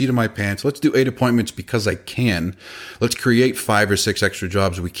by the seat of my pants. Let's do 8 appointments because I can. Let's create 5 or 6 extra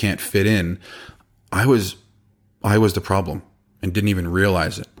jobs we can't fit in. I was the problem and didn't even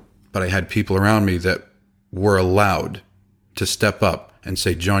realize it. But I had people around me that were allowed to step up and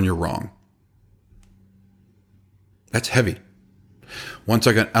say, John, you're wrong. That's heavy. Once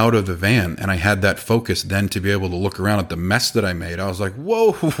I got out of the van and I had that focus then to be able to look around at the mess that I made, I was like,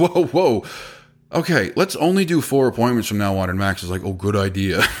 whoa. Okay, let's only do 4 appointments from now on. And Max is like, oh, good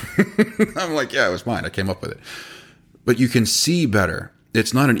idea. I'm like, yeah, it was mine. I came up with it. But you can see better.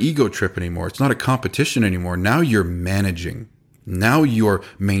 It's not an ego trip anymore. It's not a competition anymore. Now you're managing. Now you're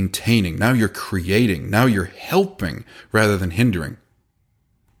maintaining. Now you're creating. Now you're helping rather than hindering.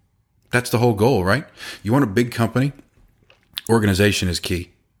 That's the whole goal, right? You want a big company? Organization is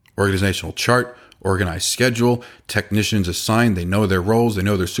key. Organizational chart, organized schedule, technicians assigned. They know their roles. They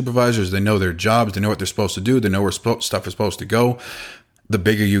know their supervisors. They know their jobs. They know what they're supposed to do. They know where stuff is supposed to go. The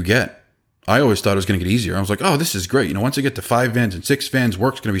bigger you get. I always thought it was going to get easier. I was like, oh, this is great. Once I get to 5 vans and 6 vans,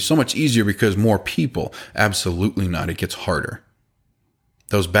 work's going to be so much easier because more people. Absolutely not. It gets harder.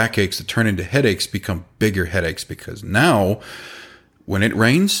 Those backaches that turn into headaches become bigger headaches because now when it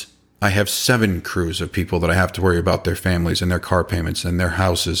rains, I have 7 crews of people that I have to worry about their families and their car payments and their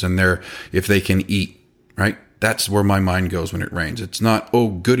houses and if they can eat, right? That's where my mind goes when it rains. It's not, oh,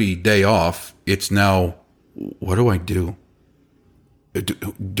 goody, day off. It's now, what do I do?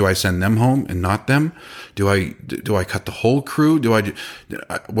 Do I send them home and not them? Do I cut the whole crew? What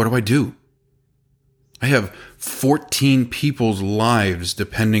do I do? I have 14 people's lives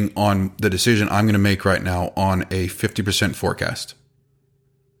depending on the decision I'm going to make right now on a 50% forecast.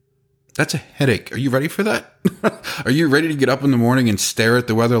 That's a headache. Are you ready for that? Are you ready to get up in the morning and stare at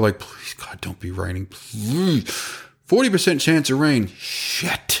the weather like, please, God, don't be raining. Please. 40% chance of rain.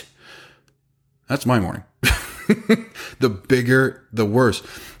 Shit. That's my morning. The bigger, the worse.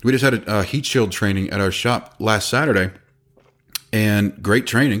 We just had a heat shield training at our shop last Saturday, and great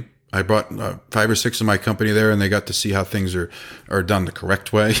training. I brought 5 or 6 of my company there, and they got to see how things are done the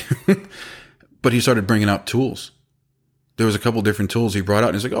correct way. But he started bringing out tools. There was a couple different tools he brought out,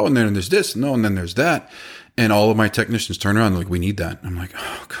 and he's like, oh, and then there's this, no, and then there's that. And all of my technicians turn around, like, we need that. I'm like,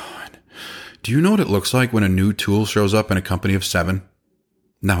 oh, God. Do you know what it looks like when a new tool shows up in a company of 7?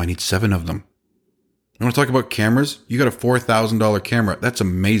 Now I need 7 of them. You want to talk about cameras? You got a $4,000 camera. That's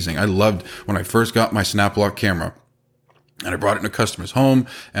amazing. I loved when I first got my Snap-Lock camera, and I brought it in a customer's home,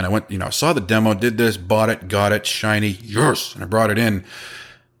 and I went, saw the demo, did this, bought it, got it, shiny, yes, and I brought it in.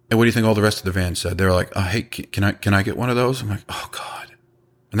 And what do you think all the rest of the van said? They were like, oh, hey, can I get one of those? I'm like, oh, God.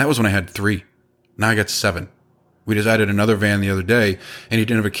 And that was when I had 3. Now I got 7. We just added another van the other day, and he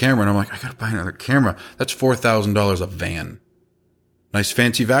didn't have a camera. And I'm like, I got to buy another camera. That's $4,000 a van. Nice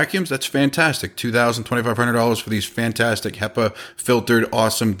fancy vacuums. That's fantastic. $2,000, $2,500 for these fantastic HEPA filtered,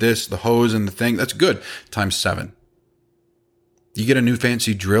 awesome, the hose and the thing. That's good. Times 7. You get a new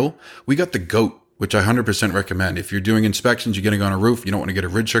fancy drill. We got the GOAT, which I 100% recommend. If you're doing inspections, you're getting on a roof, you don't want to get a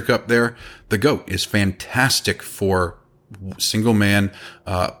ridge hook up there. The GOAT is fantastic for single man,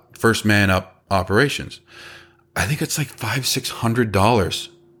 first man up operations. I think it's like $500-$600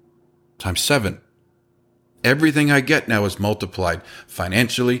 times 7. Everything I get now is multiplied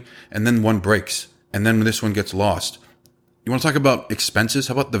financially, and then one breaks, and then this one gets lost. You want to talk about expenses?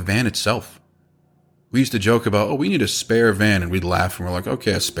 How about the van itself? We used to joke about, oh, we need a spare van, and we'd laugh, and we're like,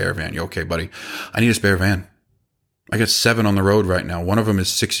 okay, a spare van. You okay, buddy? I need a spare van. I got 7 on the road right now. One of them is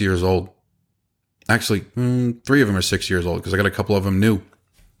 6 years old. Actually, 3 of them are 6 years old because I got a couple of them new.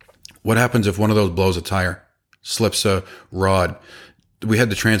 What happens if one of those blows a tire, slips a rod? We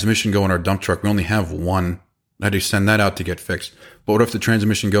had the transmission go in our dump truck. We only have one. I had to send that out to get fixed. But what if the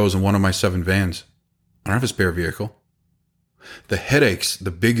transmission goes in one of my 7 vans? I don't have a spare vehicle. The headaches,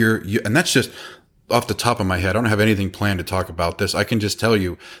 the bigger you, and that's just off the top of my head. I don't have anything planned to talk about this. I can just tell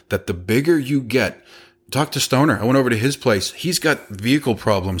you that the bigger you get, talk to Stoner. I went over to his place. He's got vehicle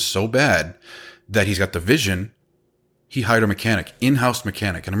problems so bad that he's got the vision. He hired a mechanic, in-house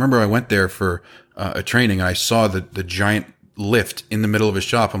mechanic. And I remember I went there for a training, and I saw the giant lift in the middle of his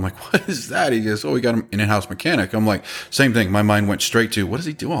shop. I'm like, what is that? He goes, oh, we got an in-house mechanic. I'm like, same thing. My mind went straight to, what does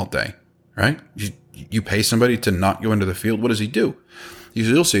he do all day? Right? You pay somebody to not go into the field. What does he do? He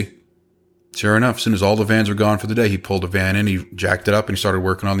said, you'll see. Sure enough, as soon as all the vans were gone for the day, he pulled a van in, he jacked it up, and he started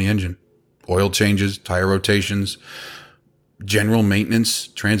working on the engine. Oil changes, tire rotations, general maintenance,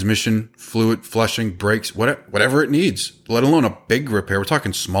 transmission, fluid flushing, brakes, whatever it needs, let alone a big repair. We're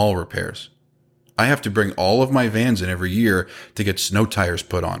talking small repairs. I have to bring all of my vans in every year to get snow tires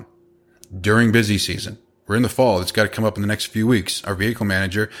put on during busy season. We're in the fall. It's got to come up in the next few weeks. Our vehicle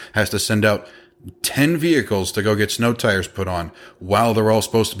manager has to send out 10 vehicles to go get snow tires put on while they're all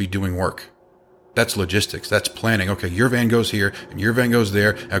supposed to be doing work. That's logistics. That's planning. Okay, your van goes here and your van goes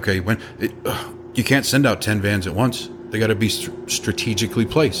there. Okay, you can't send out 10 vans at once. They got to be strategically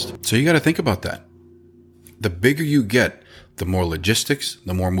placed. So you got to think about that. The bigger you get, the more logistics,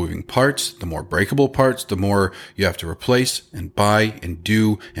 the more moving parts, the more breakable parts, the more you have to replace and buy and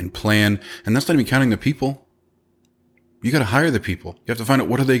do and plan. And that's not even counting the people. You got to hire the people. You have to find out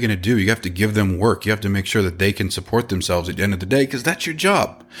what are they going to do. You have to give them work. You have to make sure that they can support themselves at the end of the day, because that's your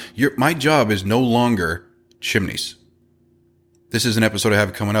job. My job is no longer chimneys. This is an episode I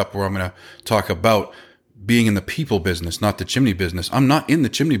have coming up where I'm going to talk about being in the people business, not the chimney business. I'm not in the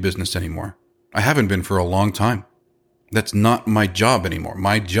chimney business anymore. I haven't been for a long time. That's not my job anymore.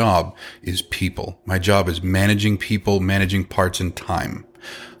 My job is people. My job is managing people, managing parts and time.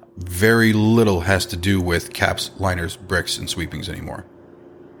 Very little has to do with caps, liners, bricks, and sweepings anymore.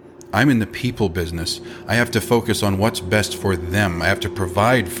 I'm in the people business. I have to focus on what's best for them. I have to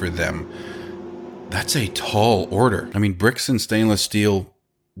provide for them. That's a tall order. I mean, bricks and stainless steel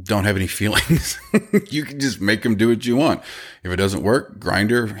don't have any feelings. You can just make them do what you want. If it doesn't work,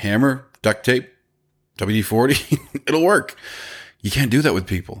 grinder, hammer, duct tape, WD-40, it'll work. You can't do that with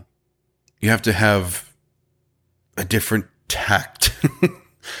people. You have to have a different tact.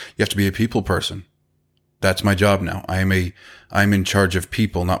 You have to be a people person. That's my job now. I'm in charge of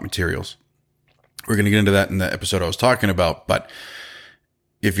people, not materials. We're going to get into that in the episode I was talking about, but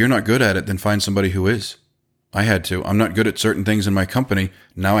if you're not good at it, then find somebody who is. I had to. I'm not good at certain things in my company.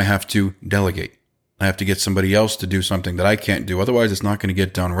 Now I have to delegate. I have to get somebody else to do something that I can't do. Otherwise, it's not going to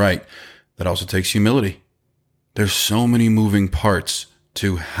get done right. That also takes humility. There's so many moving parts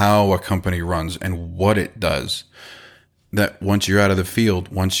to how a company runs and what it does. That once you're out of the field,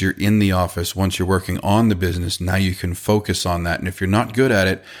 once you're in the office, once you're working on the business, now you can focus on that. And if you're not good at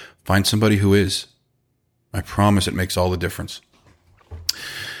it, find somebody who is. I promise it makes all the difference.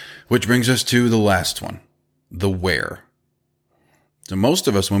 Which brings us to the last one, the where. So most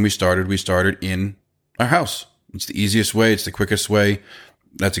of us, when we started in our house. It's the easiest way. It's the quickest way.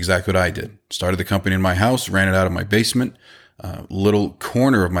 That's exactly what I did. Started the company in my house, ran it out of my basement, little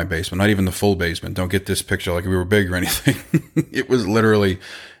corner of my basement, not even the full basement. Don't get this picture like we were big or anything. It was literally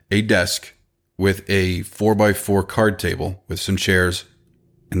a desk with a 4x4 card table with some chairs.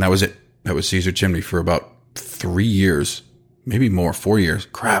 And that was it. That was Caesar Chimney for about 3 years, maybe more, 4 years.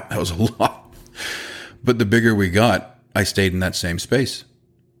 Crap, that was a lot. But the bigger we got, I stayed in that same space.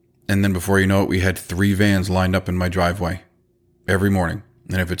 And then before you know it, we had 3 vans lined up in my driveway every morning.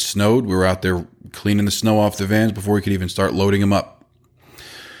 And if it snowed, we were out there cleaning the snow off the vans before we could even start loading them up.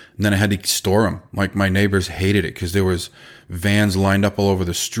 And then I had to store them. Like, my neighbors hated it because there was vans lined up all over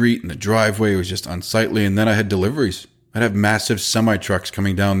the street and the driveway. It was just unsightly. And then I had deliveries. I'd have massive semi-trucks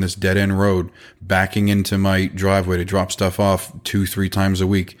coming down this dead-end road, backing into my driveway to drop stuff off 2-3 times a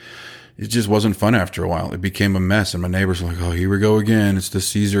week. It just wasn't fun after a while. It became a mess. And my neighbors were like, oh, here we go again. It's the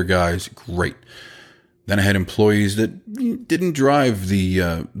Caesar guys. Great. Then I had employees that didn't drive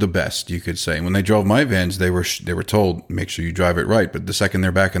the best, you could say. When they drove my vans, they were told, make sure you drive it right. But the second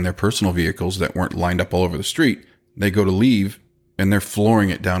they're back in their personal vehicles that weren't lined up all over the street, they go to leave and they're flooring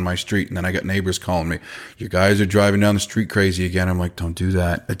it down my street. And then I got neighbors calling me, you guys are driving down the street crazy again. I'm like, don't do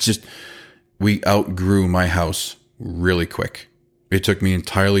that. It's just, we outgrew my house really quick. It took me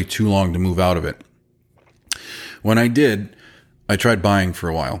entirely too long to move out of it. When I did, I tried buying for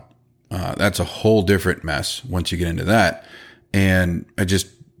a while. That's a whole different mess once you get into that. And I just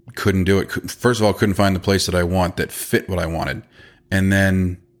couldn't do it. First of all, couldn't find the place that I want that fit what I wanted. And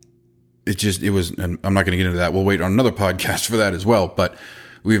then it was, and I'm not going to get into that. We'll wait on another podcast for that as well. But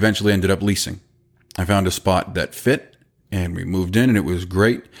we eventually ended up leasing. I found a spot that fit and we moved in and it was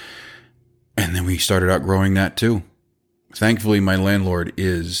great. And then we started outgrowing that too. Thankfully, my landlord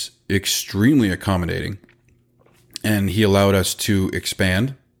is extremely accommodating and he allowed us to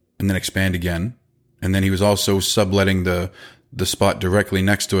expand and then expand again. And then he was also subletting the spot directly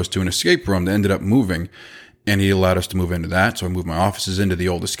next to us to an escape room that ended up moving. And he allowed us to move into that. So I moved my offices into the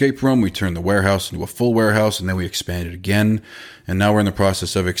old escape room. We turned the warehouse into a full warehouse and then we expanded again. And now we're in the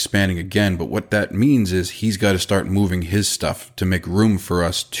process of expanding again. But what that means is he's got to start moving his stuff to make room for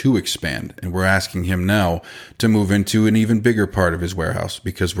us to expand. And we're asking him now to move into an even bigger part of his warehouse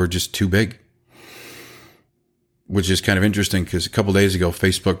because we're just too big. Which is kind of interesting because a couple days ago,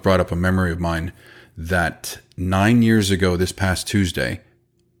 Facebook brought up a memory of mine that 9 years ago, this past Tuesday,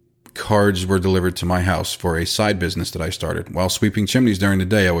 cards were delivered to my house for a side business that I started. While sweeping chimneys during the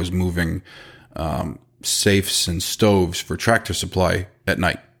day, I was moving safes and stoves for Tractor Supply at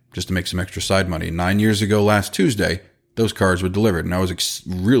night just to make some extra side money. 9 years ago, last Tuesday, those cards were delivered, and I was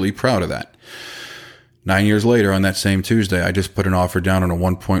really proud of that. 9 years later, on that same Tuesday, I just put an offer down on a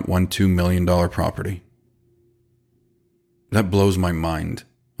 $1.12 million property. That blows my mind.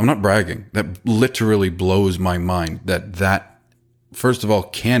 I'm not bragging. That literally blows my mind that first of all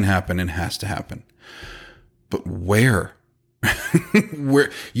can happen and has to happen. But where?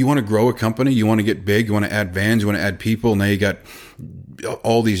 Where you want to grow a company, you want to get big, you want to add vans, you want to add people. Now you got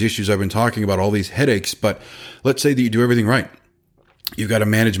all these issues I've been talking about, all these headaches. But let's say that you do everything right. You've got a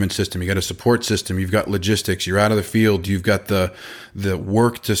management system, you got a support system, you've got logistics, you're out of the field, you've got the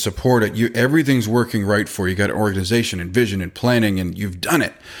work to support it. Everything's working right for you. You got organization and vision and planning, and you've done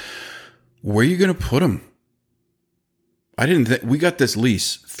it. Where are you going to put them? We got this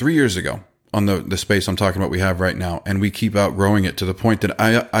lease 3 years ago on the space I'm talking about we have right now, and we keep outgrowing it to the point that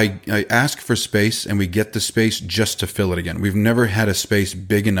I ask for space and we get the space just to fill it again. We've never had a space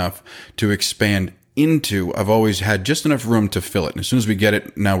big enough to expand into. I've always had just enough room to fill it. And as soon as we get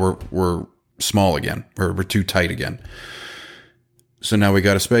it, now we're small again, or we're too tight again. So now we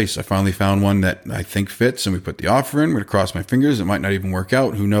got a space. I finally found one that I think fits, and we put the offer in. We're going to cross my fingers. It might not even work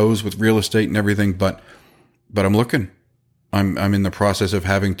out. Who knows with real estate and everything, but I'm looking. I'm in the process of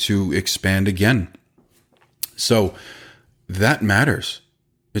having to expand again. So that matters.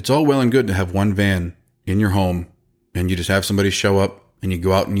 It's all well and good to have one van in your home and you just have somebody show up and you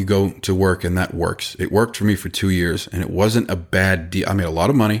go out and you go to work, and that works. It worked for me for 2 years, and it wasn't a bad deal. I made a lot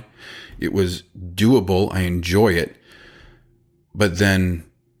of money. It was doable. I enjoy it. But then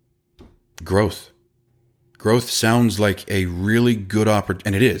growth. Growth sounds like a really good opportunity,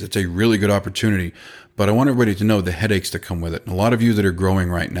 and it is. It's a really good opportunity. But I want everybody to know the headaches that come with it. And a lot of you that are growing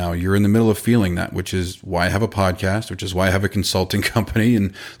right now, you're in the middle of feeling that, which is why I have a podcast, which is why I have a consulting company,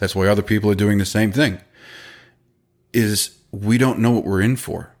 and that's why other people are doing the same thing, is we don't know what we're in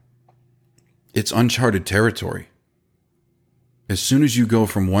for. It's uncharted territory. As soon as you go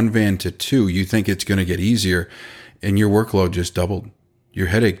from one van to two, you think it's going to get easier, and your workload just doubled. Your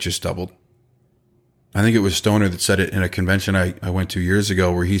headache just doubled. I think it was Stoner that said it in a convention I went to years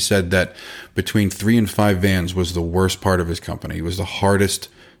ago, where he said that between 3 and 5 vans was the worst part of his company. It was the hardest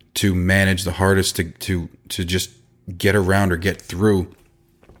to manage, the hardest to just get around or get through.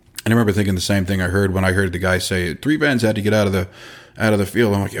 And I remember thinking the same thing I heard when I heard the guy say 3 vans had to get out of the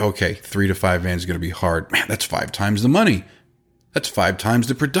field. I'm like, okay, 3 to 5 vans is going to be hard. Man, that's 5 times the money. That's 5 times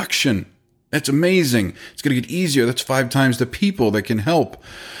the production. That's amazing. It's going to get easier. That's 5 times the people that can help.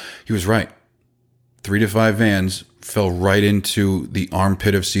 He was right. 3 to 5 vans fell right into the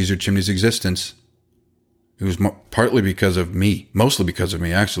armpit of Caesar Chimney's existence. It was partly because of me, mostly because of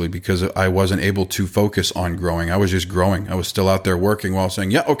me, actually, because I wasn't able to focus on growing. I was just growing. I was still out there working while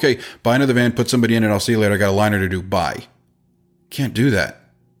saying, yeah, okay, buy another van, put somebody in it, I'll see you later. I got a liner to do. Bye. Can't do that.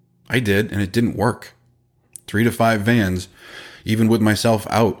 I did, and it didn't work. 3 to 5 vans, even with myself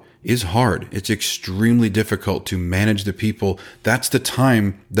out, is hard. It's extremely difficult to manage the people. That's the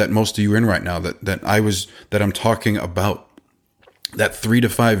time that most of you are in right now, that I'm talking about. That 3 to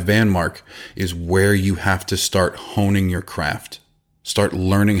 5 van mark is where you have to start honing your craft. Start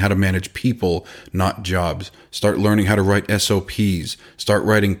learning how to manage people, not jobs. Start learning how to write SOPs. Start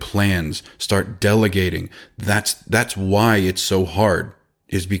writing plans. Start delegating. That's why it's so hard,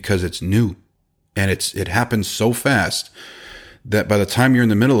 is because it's new. And it happens so fast that by the time you're in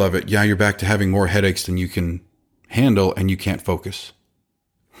the middle of it, you're back to having more headaches than you can handle, and you can't focus.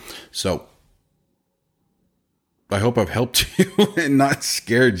 So I hope I've helped you and not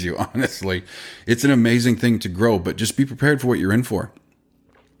scared you, honestly. It's an amazing thing to grow, but just be prepared for what you're in for.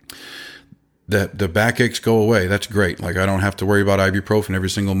 The backaches go away. That's great. Like, I don't have to worry about ibuprofen every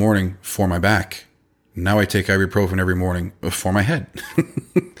single morning for my back. Now I take ibuprofen every morning for my head.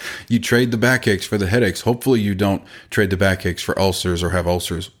 You trade the backaches for the headaches. Hopefully you don't trade the backaches for ulcers or have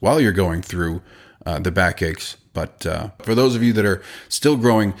ulcers while you're going through the backaches. But for those of you that are still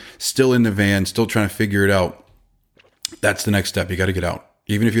growing, still in the van, still trying to figure it out, that's the next step. You got to get out.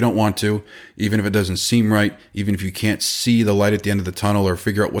 Even if you don't want to, even if it doesn't seem right, even if you can't see the light at the end of the tunnel or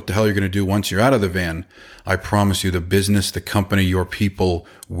figure out what the hell you're going to do once you're out of the van, I promise you the business, the company, your people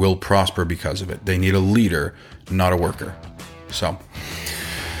will prosper because of it. They need a leader, not a worker. So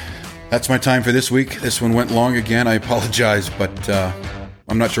that's my time for this week. This one went long again. I apologize, but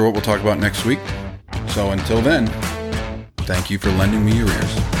I'm not sure what we'll talk about next week. So until then, thank you for lending me your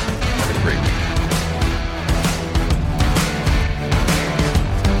ears. Have a great week.